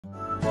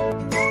Hi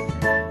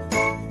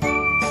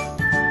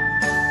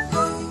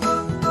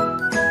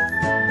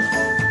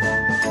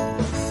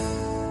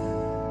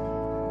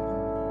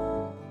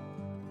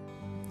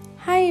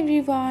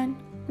everyone,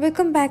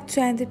 welcome back to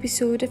another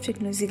episode of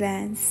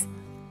Technologyglance.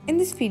 In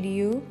this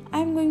video,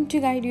 I'm going to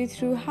guide you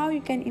through how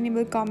you can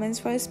enable comments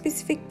for a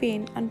specific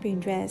pin on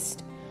Pinterest.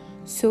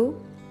 So,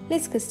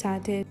 let's get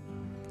started.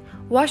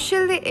 Watch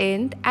till the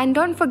end and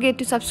don't forget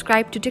to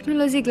subscribe to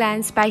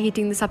Technologyglance by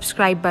hitting the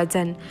subscribe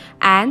button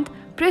and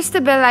press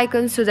the bell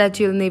icon so that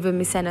you'll never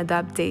miss another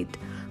update.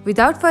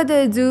 Without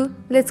further ado,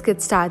 let's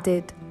get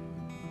started.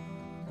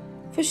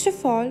 First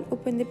of all,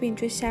 open the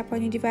Pinterest app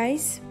on your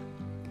device.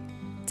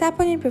 Tap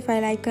on your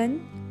profile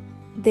icon.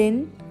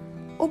 Then,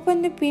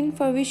 open the pin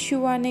for which you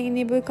want to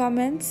enable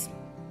comments.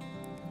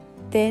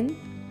 Then,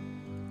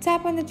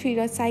 tap on the three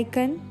dots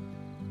icon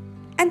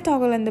and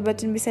toggle on the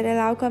button beside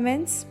allow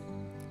comments.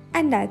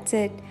 And that's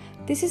it.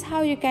 This is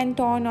how you can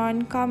turn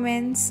on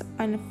comments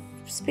on a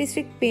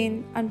specific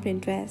pin on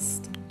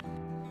Pinterest.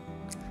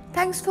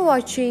 Thanks for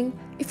watching.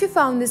 If you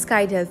found this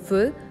guide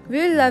helpful, we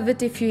will love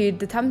it if you hit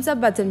the thumbs up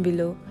button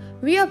below.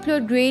 We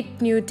upload great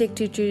new tech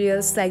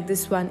tutorials like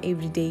this one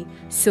every day.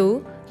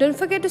 So, don't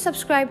forget to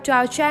subscribe to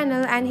our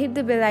channel and hit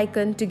the bell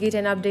icon to get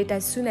an update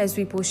as soon as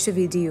we post a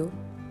video.